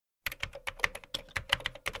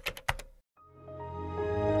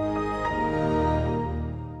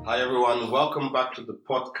everyone. Welcome back to the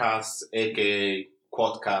podcast, aka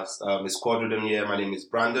Quadcast. It's Quad Rhythm here. My name is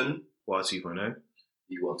Brandon. What's 2.0?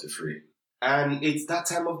 E123. And it's that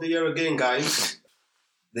time of the year again, guys.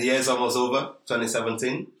 The year's almost over,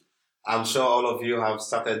 2017. I'm sure all of you have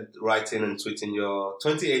started writing and tweeting your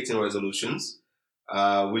 2018 resolutions,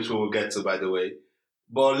 which we will get to, by the way.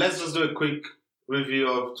 But let's just do a quick review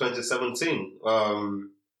of 2017.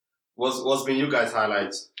 What's been you guys'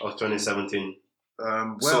 highlights of 2017?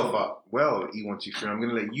 So far. Well, E123, I'm going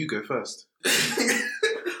to let you go first.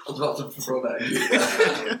 I was about to throw that at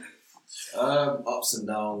you. Ups and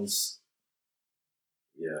downs.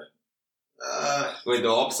 Yeah. Wait,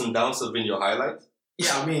 the ups and downs have been your highlight?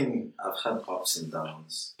 Yeah, I mean, I've had ups and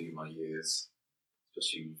downs through my years,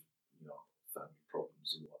 especially, family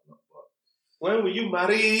problems and whatnot. But when will you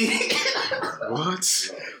marry?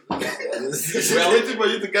 What? We are waiting for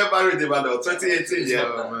you to get married, Emmanuel. 2018, yeah.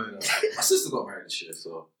 Oh, man. My sister got married this year,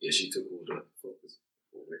 so yeah, she took all the focus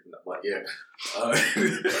away from that. But yeah,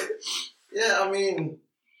 yeah. I mean,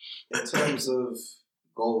 in terms of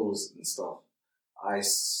goals and stuff, I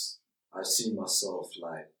see myself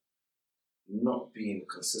like not being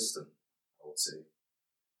consistent. I would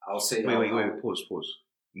say. Wait. Pause.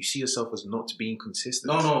 You see yourself as not being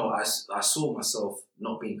consistent? No. I saw myself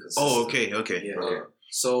not being consistent. Oh, okay. Yeah. Okay.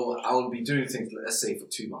 So I would be doing things. Let's say for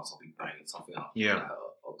 2 months, I'll be banging something out. Yeah. Like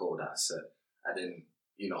a goal that I set, and then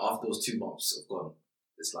after those 2 months have gone,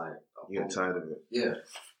 it's like You're tired of it. Yeah.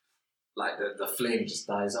 Like the flame just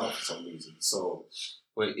dies out for some reason. So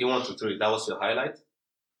wait, E123, that was your highlight?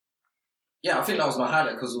 yeah, I think that was my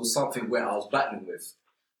highlight because it was something where I was battling with.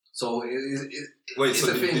 So Wait, it's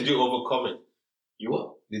so a thing. did you overcome it? You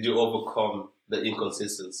what? Did you overcome the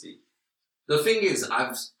inconsistency? The thing is,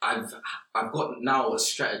 I've got now a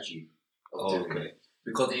strategy of doing it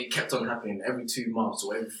because it kept on happening every 2 months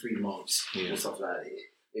or every 3 months or stuff like that.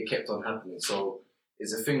 It kept on happening. So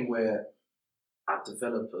it's a thing where I've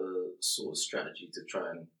developed a sort of strategy to try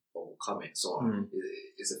and overcome it. So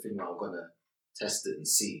it's a thing where I'm gonna test it and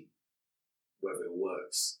see whether it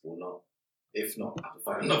works or not. If not, I can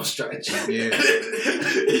find another strategy. Yeah.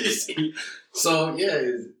 You see? So yeah,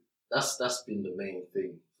 that's been the main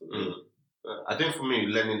thing for me. I think for me,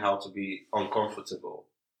 learning how to be uncomfortable.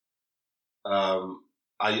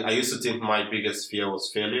 I used to think my biggest fear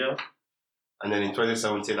was failure. And then in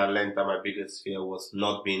 2017, I learned that my biggest fear was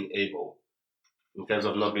not being able, in terms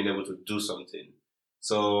of not being able to do something.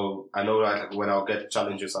 So I know like when I'll get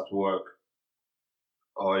challenges at work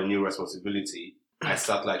or a new responsibility, I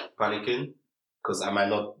start like panicking because I might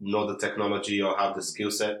not know the technology or have the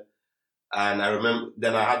skill set. And I remember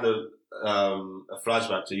then I had a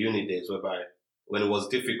flashback to uni days whereby when it was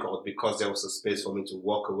difficult because there was a space for me to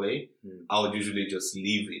walk away, I would usually just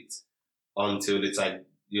leave it until it's like,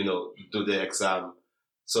 do the exam.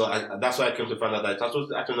 So that's why I came to find out that it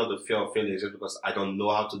was actually not the fear of failure, it's just because I don't know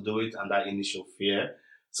how to do it and that initial fear.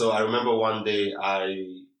 So I remember one day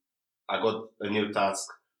I got a new task.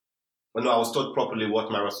 Well, no, I was told properly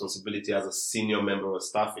what my responsibility as a senior member of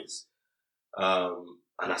staff is.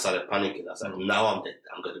 And I started panicking. I was like, now I'm dead.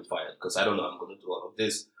 I'm getting fired because I don't know how I'm going to do all of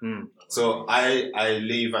this. So I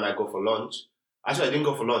leave and I go for lunch. Actually, I didn't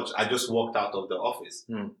go for lunch. I just walked out of the office.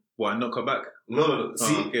 What, not come back? No.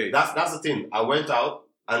 See, okay. That's the thing. I went out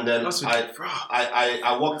and then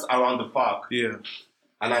I walked around the park. Yeah.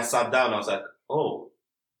 And I sat down. I was like,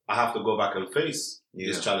 I have to go back and face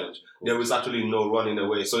this challenge. There was actually no running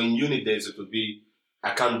away. So in uni days, it would be,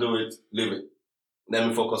 I can't do it, leave it. Let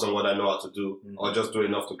me focus on what I know how to do or just do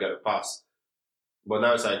enough to get a pass. But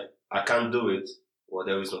now it's like, I can't do it. Well,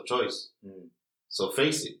 there is no choice. So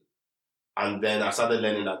face it. And then I started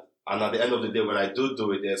learning that. And at the end of the day, when I do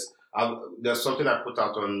it, there's something I put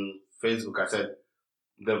out on Facebook. I said,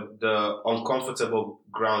 the uncomfortable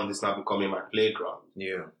ground is now becoming my playground.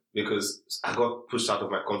 Yeah. Because I got pushed out of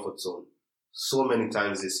my comfort zone so many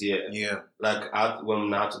times this year. Yeah. Like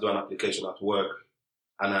when I had to do an application at work,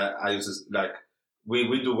 and I used to like,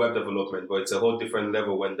 we do web development, but it's a whole different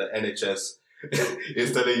level when the NHS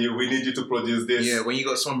is telling you, we need you to produce this. Yeah, when you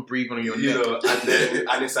got someone breathing on your neck.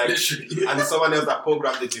 And it's like, and it's someone else that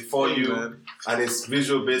programmed it before you, man. And it's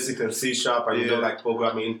Visual Basic and C#, and you don't like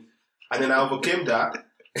programming. And then I overcame that.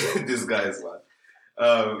 These guys,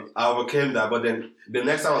 man. I overcame that, but then the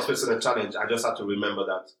next time I was facing a challenge, I just had to remember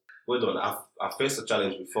that, hold on, I've faced a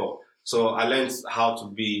challenge before. So I learned how to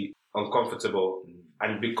be uncomfortable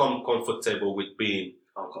and become comfortable with being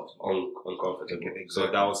uncomfortable. Exactly. So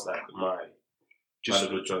that was like my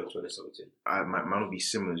good joy in 2017. Mine will be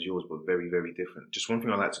similar as yours, but very, very different. Just one thing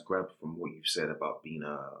I'd like to grab from what you've said about being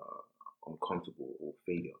uncomfortable or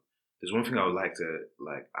failure. There's one thing I would like to,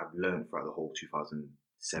 I've learned throughout the whole 2017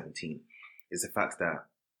 17 is the fact that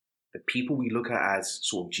the people we look at as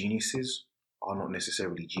sort of geniuses are not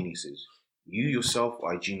necessarily geniuses. You yourself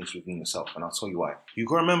are a genius within yourself, and I'll tell you why. You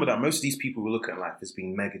gotta remember that most of these people we look at in life as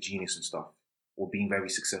being mega genius and stuff, or being very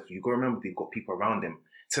successful. You gotta remember they've got people around them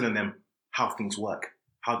telling them how things work,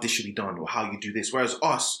 how this should be done, or how you do this. Whereas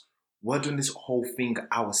us, we're doing this whole thing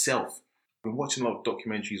ourselves. I've been watching a lot of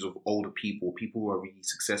documentaries of older people who are really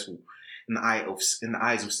successful in the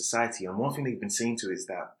eyes of society. And one thing they've been saying to is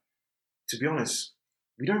that, to be honest,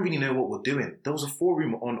 we don't really know what we're doing. There was a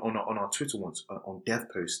forum on our Twitter once, on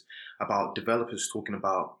DevPost, about developers talking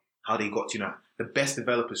about how they got to, the best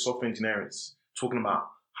developers, software engineers, talking about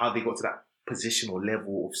how they got to that position or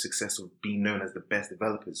level of success of being known as the best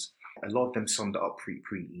developers. A lot of them summed it up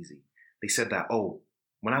pretty easy. They said that,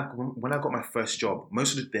 when I got my first job,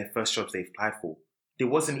 most of their first jobs they applied for, they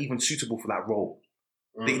wasn't even suitable for that role.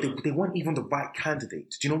 They weren't even the right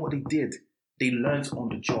candidate. Do you know what they did? They learned on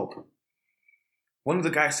the job. One of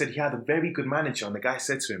the guys said he had a very good manager, and the guy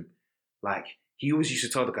said to him, he always used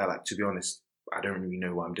to tell the guy, to be honest, I don't really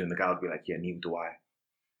know what I'm doing. The guy would be like, yeah, neither do I.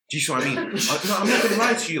 Do you see what I mean? No, I'm not going to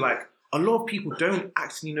lie to you. A lot of people don't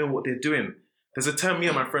actually know what they're doing. There's a term me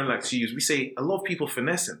and my friend like to use. We say a lot of people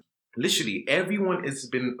finessing. Literally, everyone has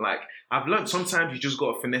been I've learned sometimes you just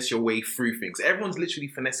got to finesse your way through things. Everyone's literally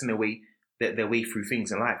finessing their way through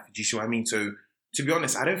things in life. Do you see what I mean? So, to be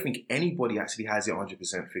honest, I don't think anybody actually has it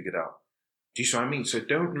 100% figured out. Do you see what I mean? So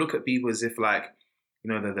don't look at people as if they're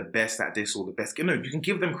the best at this or the best. No, you can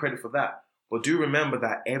give them credit for that. But do remember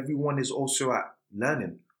that everyone is also at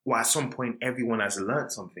learning. Or at some point, everyone has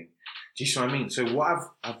learned something. Do you see what I mean? So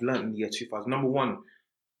what I've learned in the year 2000, number one,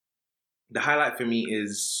 the highlight for me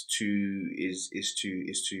is to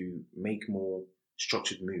make more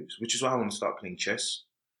structured moves, which is why I want to start playing chess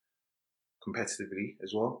competitively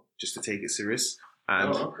as well, just to take it serious.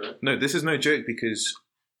 And no, this is no joke, because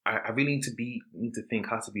I really need to think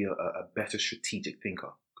how to be a better strategic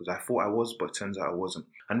thinker, because I thought I was, but it turns out I wasn't.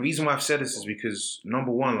 And the reason why I've said this is because,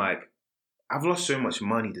 number one, I've lost so much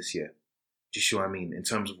money this year. Do you see what I mean? In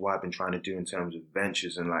terms of what I've been trying to do in terms of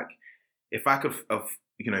ventures, and if I could have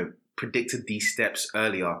predicted these steps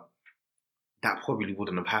earlier, that probably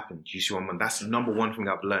wouldn't have happened. Do you see what I mean? That's the number one thing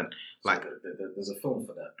I've learned. There's a film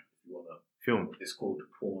for that. If you want to film, it's called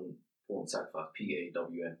Pawn Sacrifice.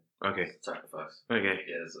 PAWN. Okay. Sacrifice. Okay.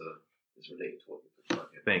 Yeah, it's related to what you're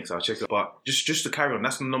talking about. Thanks. I'll check it. But just to carry on,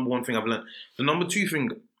 that's the number one thing I've learned. The number two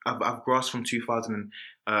thing I've grasped from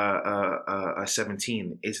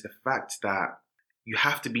 2017 is the fact that you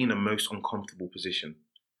have to be in the most uncomfortable position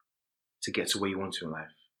to get to where you want to in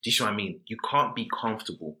life. Do you see what I mean? You can't be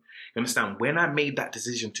comfortable. You understand? When I made that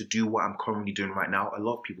decision to do what I'm currently doing right now, a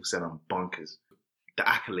lot of people said I'm bonkers. The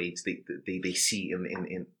accolades they see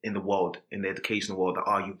in the world, in the educational world,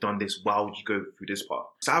 that you've done this, why would you go through this path?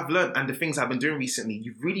 So I've learned, and the things I've been doing recently,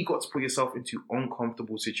 you've really got to put yourself into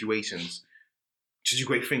uncomfortable situations to do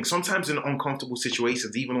great things. Sometimes in uncomfortable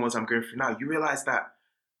situations, even the ones I'm going through now, you realize that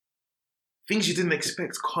things you didn't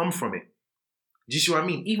expect come from it. Do you see what I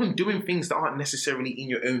mean? Even doing things that aren't necessarily in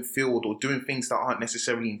your own field, or doing things that aren't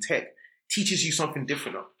necessarily in tech, teaches you something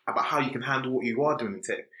different about how you can handle what you are doing in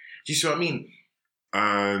tech. Do you see what I mean?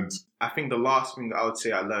 And I think the last thing that I would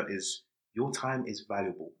say I learned is your time is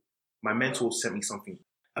valuable. My mentor sent me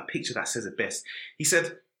a picture that says it best. He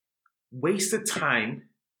said, wasted time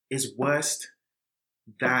is worse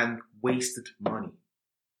than wasted money.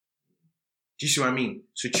 Do you see what I mean?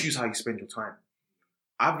 So choose how you spend your time.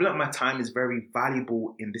 I've learned my time is very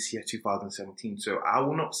valuable in this year, 2017. So I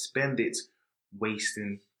will not spend it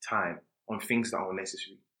wasting time on things that are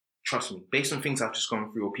unnecessary. Trust me, based on things I've just gone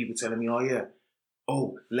through, or people telling me,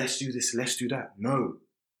 let's do this, let's do that. No.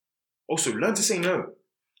 Also, learn to say no.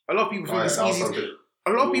 A lot of people think it's easy.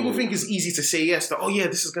 A lot of people think it's easy to say yes. That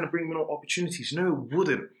this is going to bring me more opportunities. No, it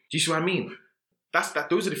wouldn't. Do you see what I mean?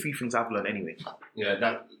 Those are the three things I've learned anyway. Yeah,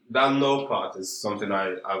 that no part is something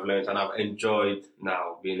I've learned, and I've enjoyed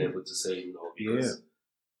now being able to say no, because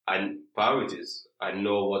priorities. I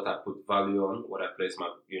know what I put value on, what I place my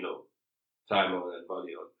time on and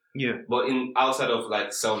value on. Yeah. But outside of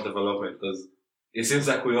self-development, because it seems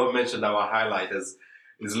like we all mentioned our highlight is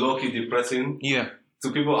low-key depressing. Yeah.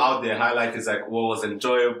 To people out there, highlight is what was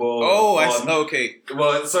enjoyable. Okay.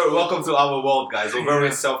 Well, so welcome to our world, guys. We're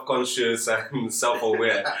very self-conscious and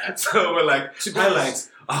self-aware. So we're like, highlights.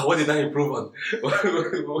 What did I improve on?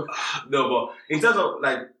 No, but in terms of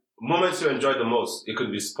moments you enjoy the most, it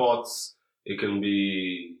could be sports, it can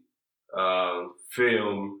be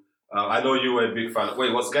film. I know you were a big fan.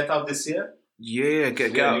 Wait, was Get Out this year? Yeah,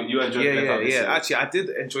 Get Out. You enjoyed Get Out this year? Actually, I did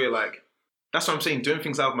enjoy That's what I'm saying. Doing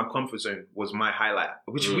things out of my comfort zone was my highlight,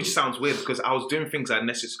 which sounds weird because I was doing things I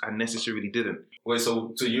necessarily didn't. Wait,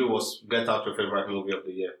 so to you was Get Out your favorite movie of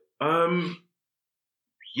the year?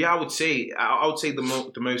 Yeah, I would say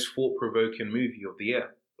the most thought provoking movie of the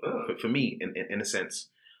year for me in a sense,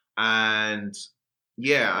 and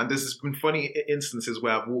there's been funny instances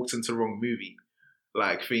where I've walked into the wrong movie.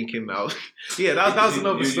 Like thinking that was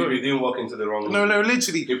another story. You didn't walk into the wrong movie. No,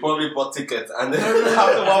 literally. You probably bought tickets and then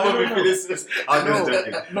after one movie finishes. I'm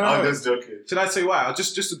just joking. Should I tell you why?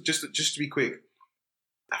 Just to be quick.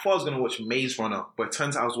 I thought I was gonna watch Maze Runner, but it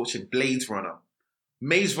turns out I was watching Blade Runner.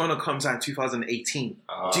 Maze Runner comes out in 2018.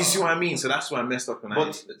 Do you see what I mean? So that's why I messed up.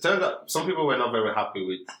 But it turns out some people were not very happy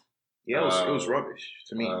with. Yeah, it was rubbish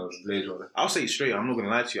to me. Blade Runner. I'll say it straight. I'm not gonna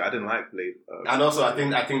lie to you. I didn't like Blade. And also, I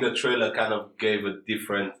think the trailer kind of gave a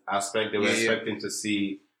different aspect. They were expecting to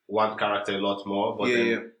see one character a lot more, but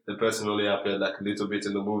then the person only appeared like a little bit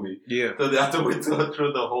in the movie. Yeah. So they had to wait through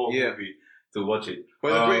the whole movie to watch it.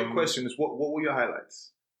 But the great question is, what were your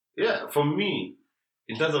highlights? Yeah, for me,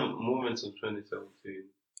 in terms of moments of 2017,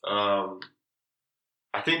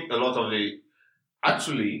 I think a lot of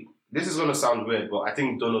actually, this is going to sound weird, but I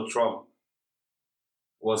think Donald Trump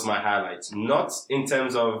was my highlight. Not in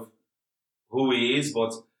terms of who he is,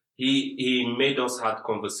 but he made us have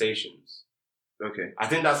conversations. Okay. I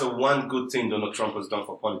think that's the one good thing Donald Trump has done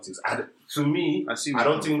for politics. And to me, I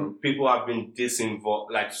don't think people have been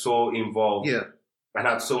so involved and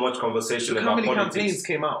had so much conversation about politics. How many campaigns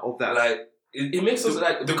came out of that? Like, it makes us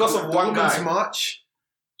because of one guy. Women's March,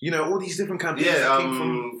 all these different campaigns that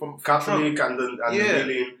came from Catholic and the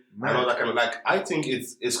Healing. And all that kind of I think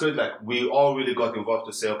it's great. Like we all really got involved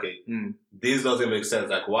to say, okay, this doesn't make sense.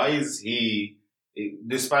 Like, why is he?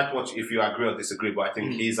 Despite what, if you agree or disagree, but I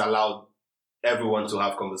think he's allowed everyone to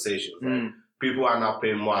have conversations. Like, people are now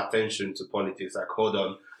paying more attention to politics. Like, hold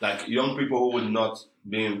on, like young people who would not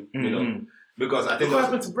be, because I think what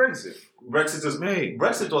happened to Brexit? Brexit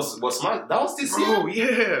was smart. That was this year. Oh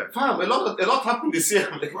yeah, fam. A lot happened this year.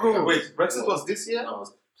 Wait, Brexit was this year? No,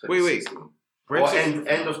 wait. Or end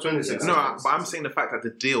of 2016. No, but I'm saying the fact that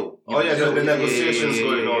the deal. The negotiations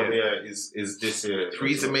going on here is this year.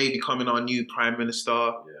 Theresa May becoming our new prime minister.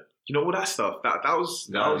 Yeah. All that stuff. That was.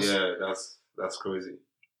 That's crazy.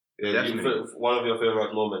 Yeah, one of your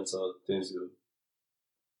favorite moments or things you.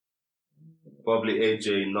 Probably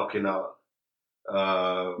AJ knocking out.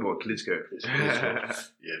 Klitschko.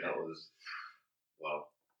 Yeah, that was wow.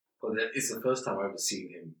 But it's the first time I've ever seen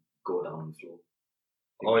him go down on the floor.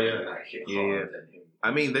 Oh yeah.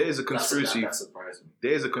 I mean, there is a conspiracy. That surprised me.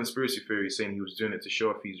 There is a conspiracy theory saying he was doing it to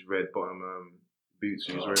show off his red bottom boots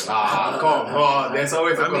he was wearing. Come on. There's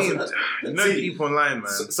always people online, man.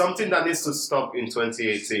 Something that needs to stop in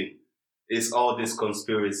 2018 is all this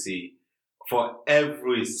conspiracy for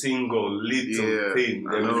every single little thing.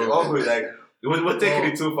 We're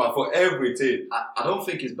taking it too far for everything. I don't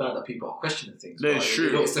think it's bad that people are questioning things. No, it's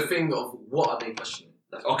true. It's the thing of what are they questioning?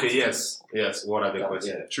 Okay, yes. What are the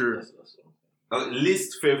questions? Yeah, true.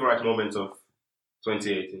 Least favorite moment of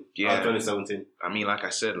 2018? 2017? I mean, like I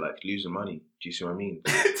said, losing money. Do you see what I mean?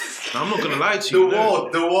 I'm not going to lie to you.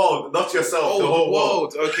 The world, not yourself. The whole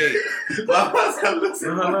world. Okay. No,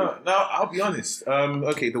 I'll be honest.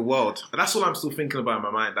 Okay, the world. And that's all I'm still thinking about in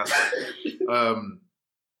my mind. That's why.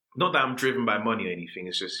 Not that I'm driven by money or anything.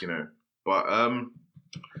 It's just, But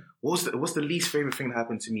what's the least favorite thing that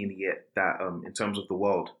happened to me in the year that in terms of the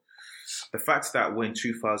world? The fact that we're in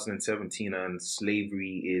 2017 and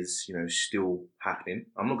slavery is still happening.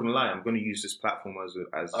 I'm not gonna lie. I'm gonna use this platform to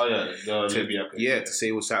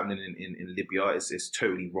say what's happening in Libya is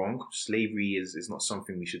totally wrong. Slavery is not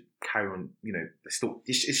something we should carry on.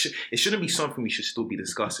 It shouldn't be something we should still be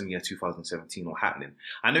discussing in the year 2017 or happening.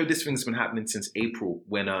 I know this thing's been happening since April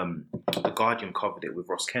when the Guardian covered it with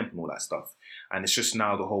Ross Kemp and all that stuff, and it's just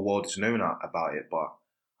now the whole world has known about it, but.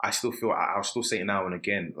 I still feel I'll still say it now and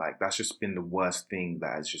again. That's just been the worst thing.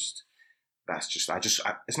 It's not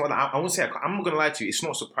that I won't say I'm not gonna lie to you. It's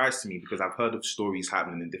not a surprise to me because I've heard of stories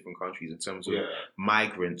happening in different countries in terms of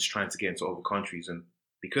migrants trying to get into other countries, and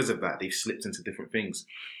because of that, they've slipped into different things.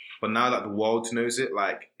 But now that the world knows it,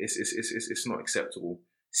 it's not acceptable.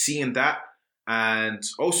 Seeing that, and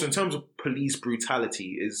also in terms of police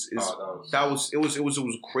brutality, it was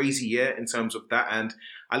a crazy year in terms of that. And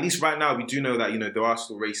at least right now we do know that there are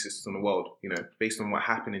still racists in the world. Based on what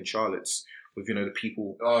happened in Charlotte's with the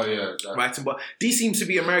people. Oh yeah, right. But these seem to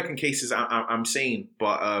be American cases. I'm saying,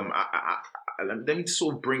 but let me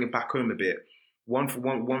sort of bring it back home a bit. One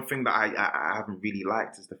thing that I haven't really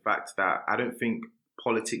liked is the fact that I don't think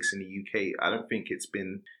politics in the UK. I don't think it's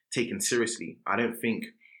been taken seriously. I don't think.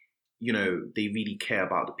 they really care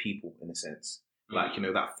about the people in a sense. Like,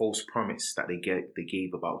 that false promise that they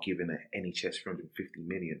gave about giving the NHS 350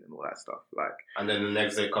 million and all that stuff. Like, and then the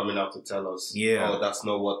next day coming out to tell us, yeah, oh, that's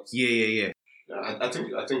not what. Yeah. I think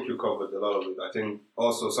you covered a lot of it. I think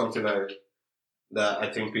also something that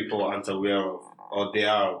I think people aren't aware of, or they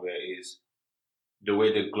are aware, is the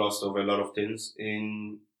way they glossed over a lot of things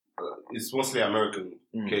it's mostly American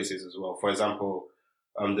cases as well. For example,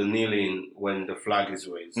 the kneeling when the flag is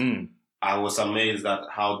raised. I was amazed at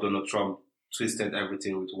how Donald Trump twisted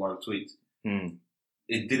everything with one tweet.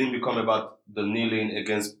 It didn't become about the kneeling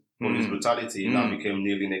against police brutality. It now became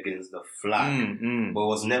kneeling against the flag. But it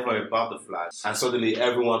was never about the flag. And suddenly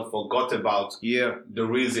everyone forgot about the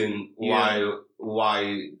reason why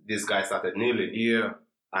this guy started kneeling. Yeah.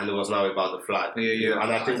 And it was now about the flag. Yeah.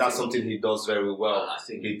 And I think that's something he does very well. I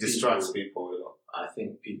think he distracts people. I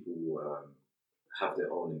think people have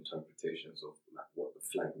their own interpretations of like what the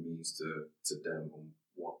flag means to them and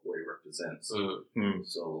what it represents.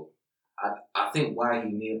 So I think why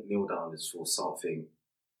he kneeled down is for something.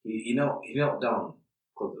 He knelt down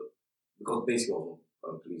because basically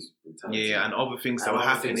of police brutality. Yeah, and other things that were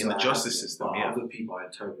happening in the justice system. But yeah, other people are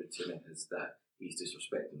interpreting it as that he's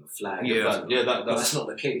disrespecting the flag. That's not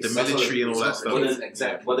the case. The military and all that stuff.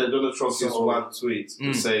 Exactly. But then Donald Trump used one tweet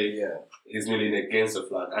to say he's kneeling against the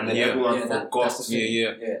flag, and then everyone forgot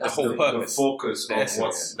the whole purpose, the focus of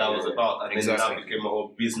what that was about, and then that became a whole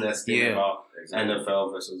business thing about NFL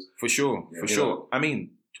versus. For sure. I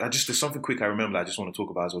mean, there's something quick I remember I just want to talk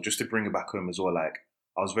about as well, just to bring it back home as well. Like,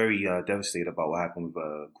 I was very devastated about what happened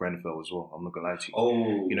with Grenfell as well. I'm not gonna lie to you.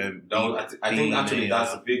 Oh, I think actually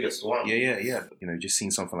that's the biggest one. Yeah. Just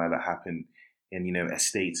seeing something like that happen in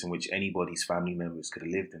estates in which anybody's family members could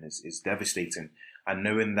have lived in is devastating. And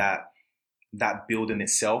knowing that building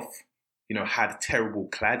itself, had terrible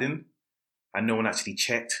cladding, and no one actually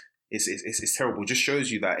checked. It's terrible. It just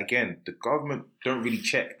shows you that, again, the government don't really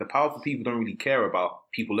check. The powerful people don't really care about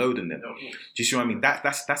people owning them. Do you see what I mean?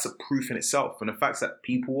 That's a proof in itself. And the fact that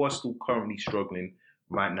people are still currently struggling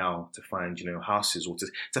right now to find, houses or to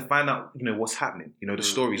find out, what's happening, the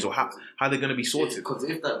stories or how they're going to be sorted. Because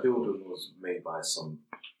if that building was made by some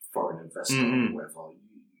foreign investor or whatever,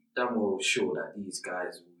 that will show that these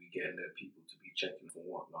guys will be getting their people to be checking for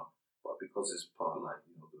whatnot. But because it's part of the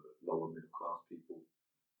lower middle class people,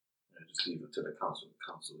 just leave it to the council. The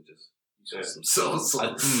council just themselves.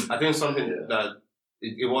 I think something that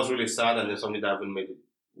it was really sad, and then something that even made it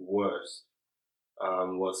worse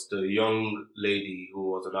was the young lady who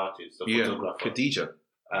was an artist, the photographer, Khadija,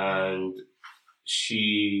 and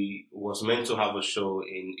she was meant to have a show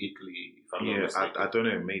in Italy. If I'm not mistaken. I don't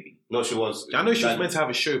know, maybe. No, she was. I know she was meant to have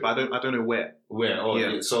a show, but I don't know where. Where? Oh,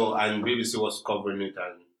 yeah. So, and BBC was covering it,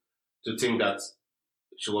 and to think that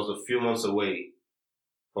she was a few months away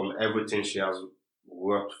from everything she has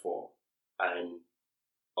worked for, and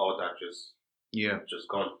all that just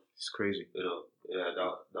gone. It's crazy. That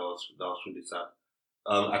was really sad.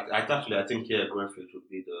 I think Grenfell would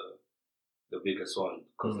be the biggest one,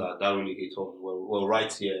 because that really hit home. We're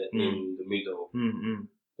right here in the middle,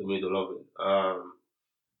 the middle of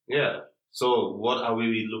it. So, what are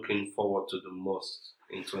we looking forward to the most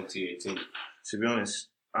in 2018? To be honest,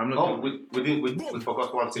 I'm not. We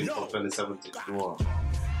forgot one thing from 2017. What?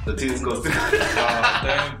 The teams goes.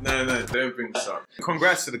 Don't bring this up.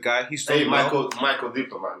 Congrats to the guy. He's Michael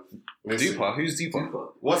Duper, man. Duper? Who's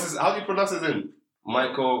Duper? How do you pronounce his name?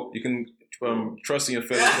 Michael. You can trust in your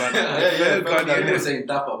fellow guy. I'm not saying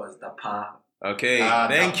Dapper, but it's Dapper. Okay,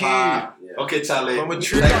 thank you. Yeah. Okay, Charlie. From a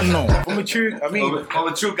true Ghanaian,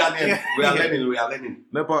 we are learning.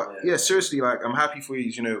 No, but seriously, like, I'm happy for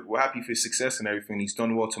his, we're happy for his success and everything. He's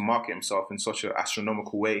done well to market himself in such an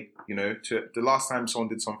astronomical way. To the last time someone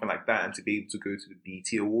did something like that, and to be able to go to the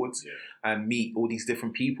BET Awards and meet all these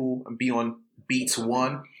different people and be on Beats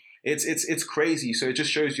One. It's crazy. So it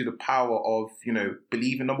just shows you the power of,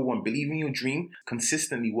 believing in your dream,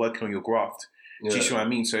 consistently working on your graft. Do you see what I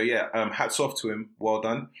mean? So hats off to him. Well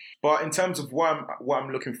done. But in terms of what I'm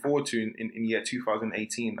looking forward to in year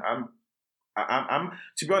 2018, I'm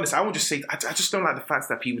to be honest, I won't just say, I just don't like the fact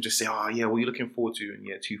that people just say, what are you looking forward to in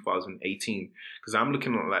year 2018? Because I'm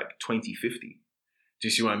looking at like 2050. Do you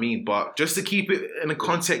see what I mean? But just to keep it in the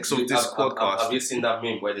context of this podcast. Have you seen that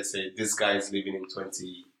meme where they say this guy is living in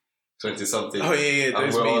 20 something? Oh yeah.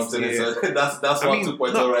 Those memes, That's what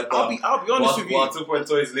 2.0 right now. I'll be honest with you. What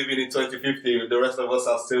 2.0 is living in 2050. The rest of us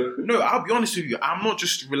are still. No, I'll be honest with you. I'm not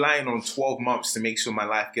just relying on 12 months to make sure my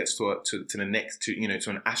life gets to the next, to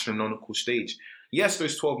an astronomical stage. Yes,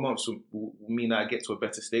 those 12 months will mean that I get to a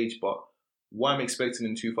better stage. But what I'm expecting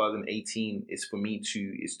in 2018 is for me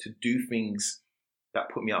to do things that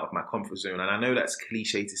put me out of my comfort zone. And I know that's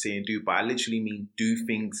cliche to say and do, but I literally mean do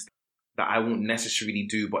things that I won't necessarily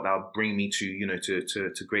do, but that'll bring me to, you know,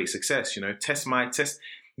 to great success. You know,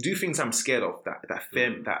 do things I'm scared of that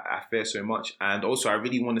I fear so much. And also, I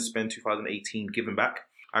really want to spend 2018 giving back.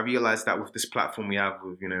 I realized that with this platform we have,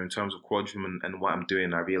 with, you know, in terms of Quadroom and what I'm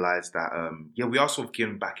doing, I realized that we are sort of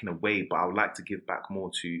giving back in a way, but I would like to give back more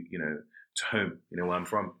to, you know, to home, you know, where I'm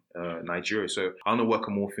from, Nigeria. So I want to work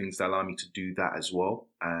on more things that allow me to do that as well,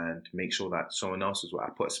 and make sure that someone else I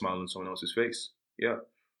put a smile on someone else's face. Yeah.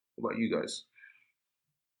 What about you guys?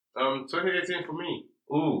 2018 for me.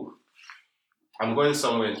 Ooh, I'm going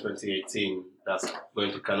somewhere in 2018 that's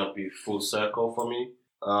going to kind of be full circle for me.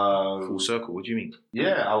 Full circle? What do you mean?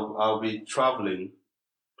 Yeah, I'll be traveling.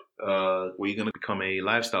 Were you gonna become a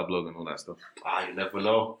lifestyle blogger and all that stuff? You never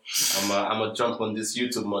know. I'm a jump on this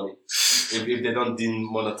YouTube money. If they don't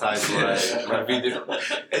demonetize my video,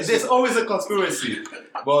 there's always a conspiracy.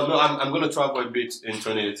 But no, I'm gonna travel a bit in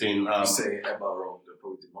 2018. Say Emma wrong, they'll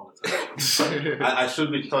probably demonetize. I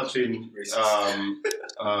should be touching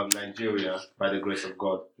Nigeria by the grace of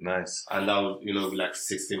God. Nice. And that would, you know, be like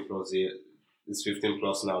 16 plus years. It's 15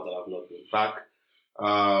 plus now that I've not been back.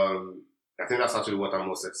 I think that's actually what I'm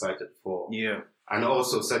most excited for. Yeah. And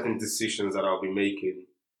also certain decisions that I'll be making,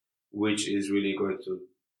 which is really going to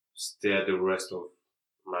steer the rest of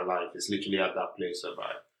my life. It's literally at that place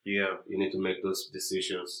whereby you need to make those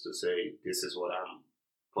decisions to say, this is what I'm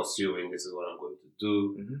pursuing, this is what I'm going to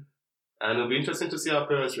do. Mm-hmm. And it'll be interesting to see how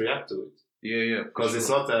parents react to it. Yeah. Because it's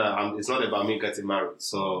not about me getting married.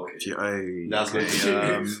 So that's going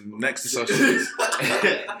to be next discussion.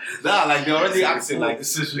 Nah, like they're already acting like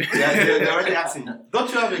decision. They're already acting.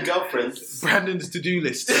 Don't you have a girlfriend? Brandon's to-do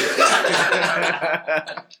list.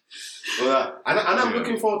 Well, and I'm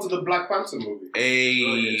looking forward to the Black Panther movie.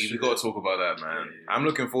 We got to talk about that, man. I'm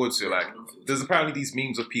looking forward to it. There's apparently these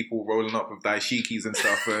memes of people rolling up with dashikis and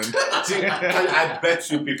stuff. And I bet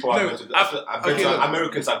you people are going to do it. I bet you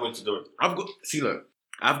Americans are going to do it.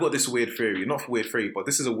 I've got this weird theory. Not weird theory, but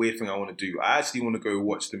this is a weird thing I want to do. I actually want to go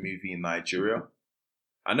watch the movie in Nigeria.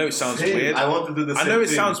 I know it sounds weird. I want to do the same I know it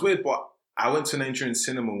thing. sounds weird, but I went to an Nigerian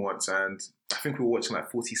cinema once, and I think we were watching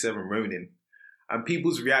like 47 Ronin. And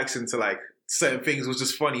people's reaction to like certain things was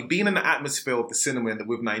just funny. Being in the atmosphere of the cinema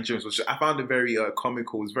with Nigerians, I found it very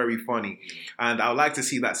comical. It was very funny, and I would like to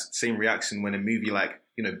see that same reaction when a movie like,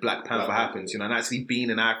 you know, Black Panther happens. You know, and actually being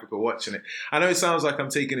in Africa watching it. I know it sounds like I'm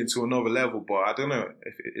taking it to another level, but I don't know.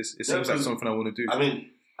 It seems like something I want to do. I mean,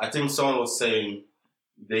 I think someone was saying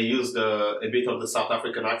they used a bit of the South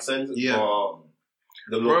African accent, but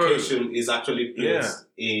the location is actually placed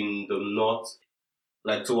in the north.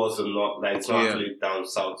 Like towards the north, like it's not actually down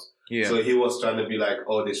south. Yeah. So he was trying to be like,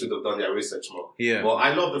 oh, they should have done their research more. Yeah. But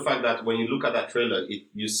I love the fact that when you look at that trailer,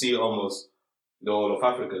 you see almost the whole of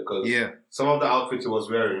Africa, because some of the outfits he was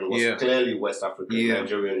wearing was clearly West African,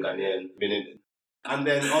 Nigerian, Ghanaian, Benin. And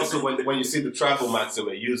then also when you see the tribal marks they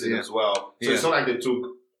were using as well. So it's not like they took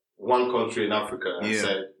one country in Africa and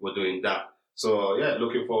said, we're doing that. So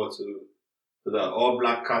looking forward to that. All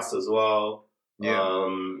black cast as well.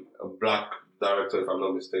 A black director, if I'm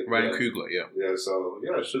not mistaken. Ryan Coogler, Yeah, so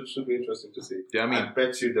it should be interesting to see. Yeah, I mean, I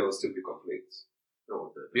bet you there will still be complaints.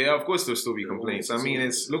 Yeah, of course there'll still be complaints. I mean,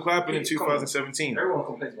 look what happened in 2017. Everyone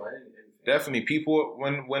complains about anything. Definitely, people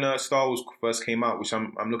when Star Wars first came out, which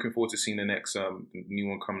I'm looking forward to seeing the next new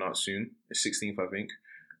one coming out soon, the 16th, I think.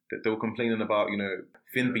 That they were complaining about, you know,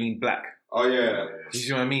 Finn being black. Oh yeah. You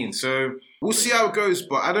know what I mean? So we'll see how it goes,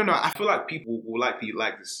 but I don't know. I feel like people will likely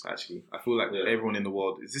like this. Actually, I feel like everyone in the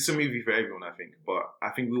world, this is a movie for everyone. I think, but I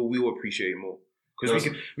think we will appreciate it more because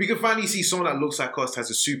we can finally see someone that looks like us as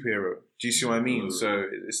a superhero. Do you see what I mean? Mm. So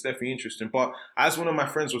it's definitely interesting. But as one of my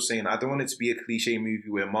friends was saying, I don't want it to be a cliche movie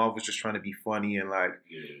where Marvel's just trying to be funny and like.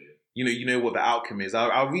 You know what the outcome is.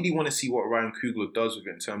 I really want to see what Ryan Coogler does with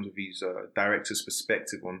it in terms of his director's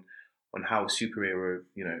perspective on how a superhero,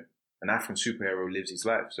 you know, an African superhero lives his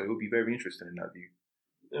life. So it will be very interesting in that view.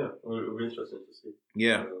 Yeah, it will be interesting to see.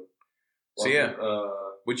 Yeah.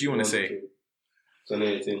 What do you want to say?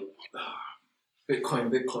 2018.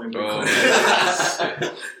 Bitcoin.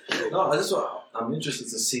 No, I'm interested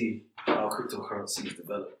to see how cryptocurrencies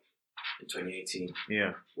develop in 2018.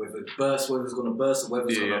 Yeah. Whether it's going to burst, or whether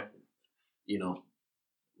it's going to, you know,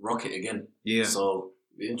 rocket again. Yeah. So it'll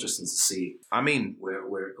be interesting to see. I mean,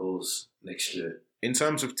 where it goes next year. In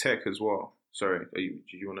terms of tech as well. Sorry, did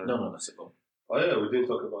you want to? No, that's it. Oh yeah, we didn't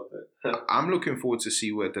talk about that. I'm looking forward to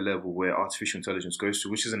see where the level where artificial intelligence goes to,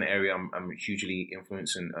 which is an area I'm hugely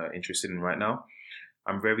influenced and interested in right now.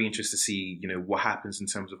 I'm very interested to see, what happens in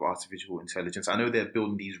terms of artificial intelligence. I know they're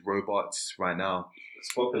building these robots right now.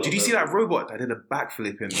 It's popular. Did you see that robot that did a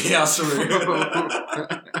backflip in? Yeah, I saw it.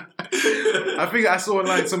 I think I saw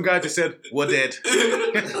online some guy just said, "We're dead."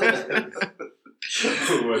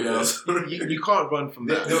 you can't run from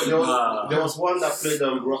that. There was one that played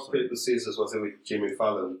rock paper scissors, was it with Jimmy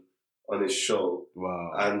Fallon on his show?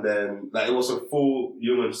 Wow! And then it was a full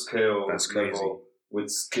human scale level with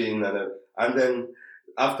skin and then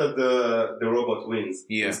after the robot wins,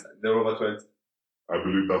 the robot went, "I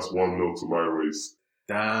believe that's 1-0 to my race."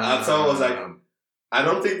 Damn. And so I was like, I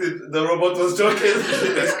don't think the robot was joking.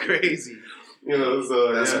 That's crazy.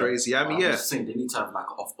 So that's crazy. I mean, I'm just saying they need to have like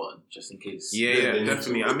an off button just in case. Yeah,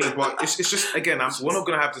 definitely. I mean, but it's just again, we're not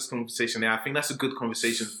gonna have this conversation there. I think that's a good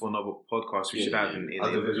conversation for another podcast we should have.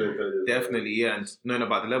 Definitely, yeah, and knowing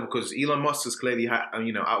about the level because Elon Musk is clearly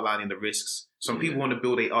outlining the risks. Some people want to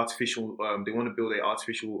build a artificial. They want to build a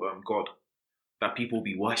artificial god that people will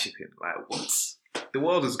be worshipping. Like what? The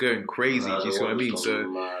world is going crazy. Do you see what I mean?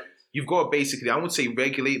 So. You've got to basically, I wouldn't say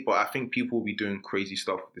regulate, but I think people will be doing crazy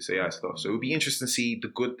stuff with this AI stuff. So it would be interesting to see the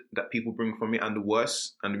good that people bring from it and the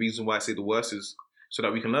worst. And the reason why I say the worst is so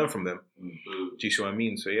that we can learn from them. Mm-hmm. Do you see what I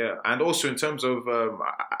mean? So yeah. And also in terms of,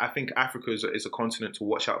 I think Africa is a continent to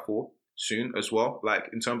watch out for soon as well. Like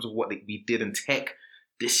in terms of what we did in tech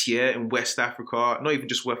this year in West Africa, not even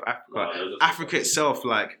just West Africa, Africa itself,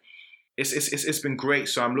 like, It's been great,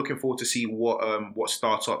 so I'm looking forward to see what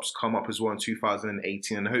startups come up as well in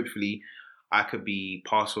 2018, and hopefully I could be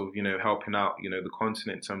part of helping out the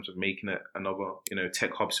continent in terms of making it another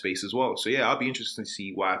tech hub space as well. So yeah, I'll be interested to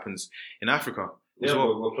see what happens in Africa. Yeah,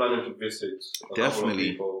 we're planning to visit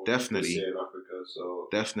definitely this year in Africa, so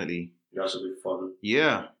definitely that should be fun.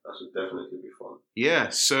 Yeah, that should definitely be fun. Yeah,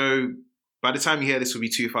 so by the time you hear this will be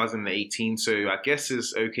 2018, so I guess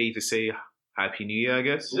it's okay to say Happy New Year, I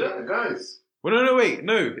guess. Yeah, guys. Well,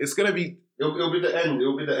 no. It's gonna be. It'll be the end.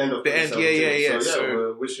 It'll be the end of the end. Yeah. So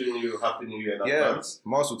we're wishing you Happy New Year in advance.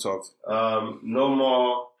 Mazel tov. No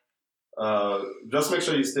more. Just make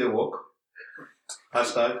sure you stay woke.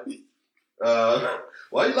 Hashtag.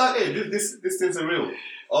 Why you like it? This things are real.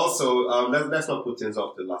 Also, let's not put things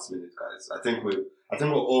off the last minute, guys. I think we're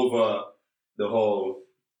over the whole.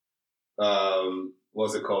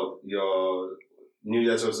 What's it called? Your New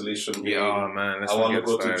Year's resolution. Yeah, man. I want to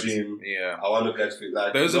go to gym. Yeah. I want to get fit.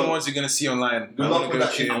 Like, those are the ones you're going to see online. Do not put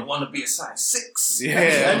that in. I want to be a size 6.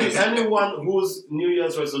 Yeah. Anyone whose New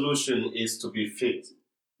Year's resolution is to be fit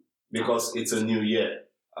because it's a new year,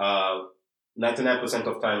 99%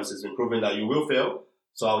 of times it's been proven that you will fail.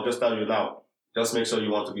 So I'll just tell you now, just make sure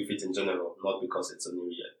you want to be fit in general, not because it's a new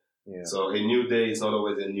year. Yeah. So a new day is not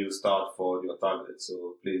always a new start for your target.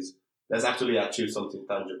 So please, let's actually achieve something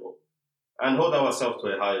tangible. And hold ourselves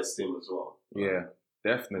to a high esteem as well. Yeah,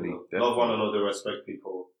 definitely. Love one another, respect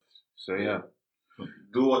people. So yeah.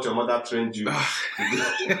 Do what your mother trained you to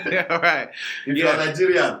do. All right. If you're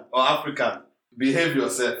Nigerian or African, behave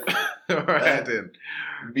yourself. All right then.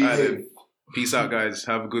 Behave. Right, then. Peace out, guys.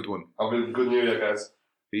 Have a good one. Have a good New Year, guys.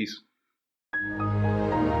 Peace.